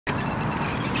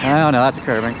Oh no, that's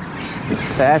curbing.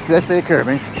 That's the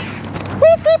curbing.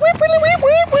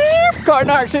 Cart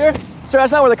Narcs here. Sir,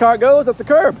 that's not where the cart goes, that's the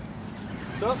curb.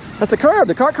 That's the curb.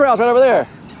 The cart corral's right over there.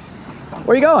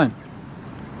 Where are you going?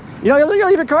 You know, you're leaving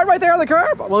your cart right there on the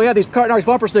curb? Well, we have these Cart Narcs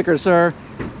bumper stickers, sir.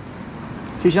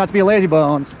 Teach you not to be a lazy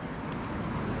bones.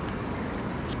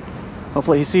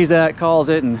 Hopefully he sees that, calls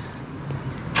it, and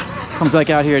comes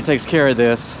back out here and takes care of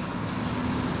this.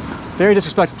 Very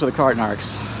disrespectful to the Cart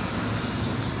Narcs.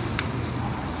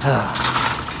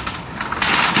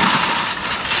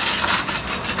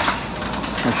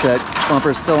 Make sure that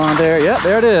bumper's still on there. Yep,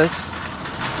 there it is.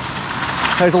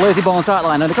 There's the Lazy Bones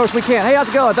hotline. And of course we can. Hey, how's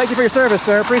it going? Thank you for your service,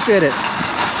 sir. Appreciate it.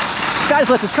 This guy just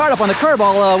left his cart up on the curb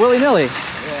all willy-nilly.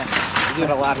 Yeah, we do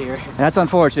it a lot here. That's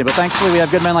unfortunate, but thankfully we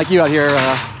have good men like you out here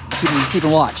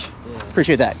keeping watch. Yeah.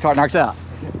 Appreciate that. Cart Narcs out.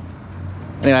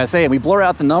 Anyway, I say we blur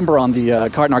out the number on the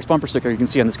Cart Narcs bumper sticker you can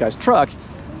see on this guy's truck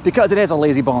because it has a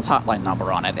Lazy Bones hotline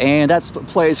number on it. And that's a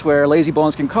place where Lazy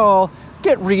Bones can call,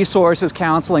 get resources,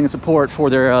 counseling, and support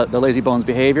for their Lazy Bones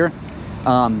behavior.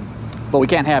 But we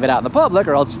can't have it out in the public,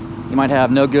 or else you might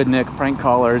have no good Nick prank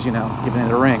callers, you know, giving it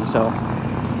a ring. So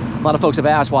a lot of folks have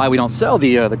asked why we don't sell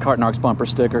the Cart Narcs bumper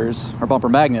stickers or bumper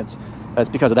magnets. That's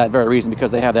because of that very reason,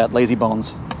 because they have that Lazy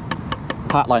Bones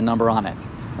hotline number on it.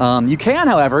 You can,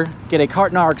 however, get a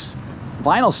Cart Narcs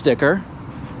vinyl sticker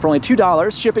for only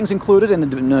 $2. Shipping's included in the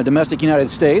domestic United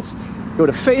States. Go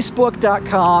to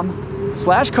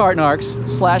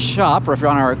facebook.com/cartnarcs/shop, or if you're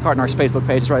on our Cart Narcs Facebook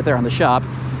page, it's right there on the shop.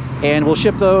 And we'll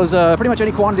ship those pretty much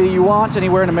any quantity you want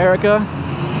anywhere in America.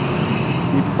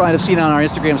 You might have seen on our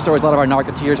Instagram stories, a lot of our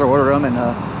Narcoteers are order them and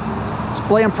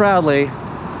display them proudly.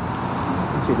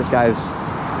 Let's see, this guy's,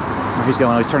 where he's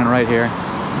going, oh, he's turning right here.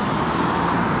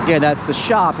 Yeah, that's the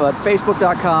shop at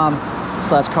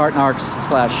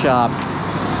facebook.com/cartnarcs/shop.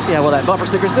 See how well that bumper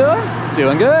sticker's doing?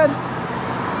 Doing good.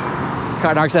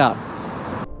 Cart Narcs out.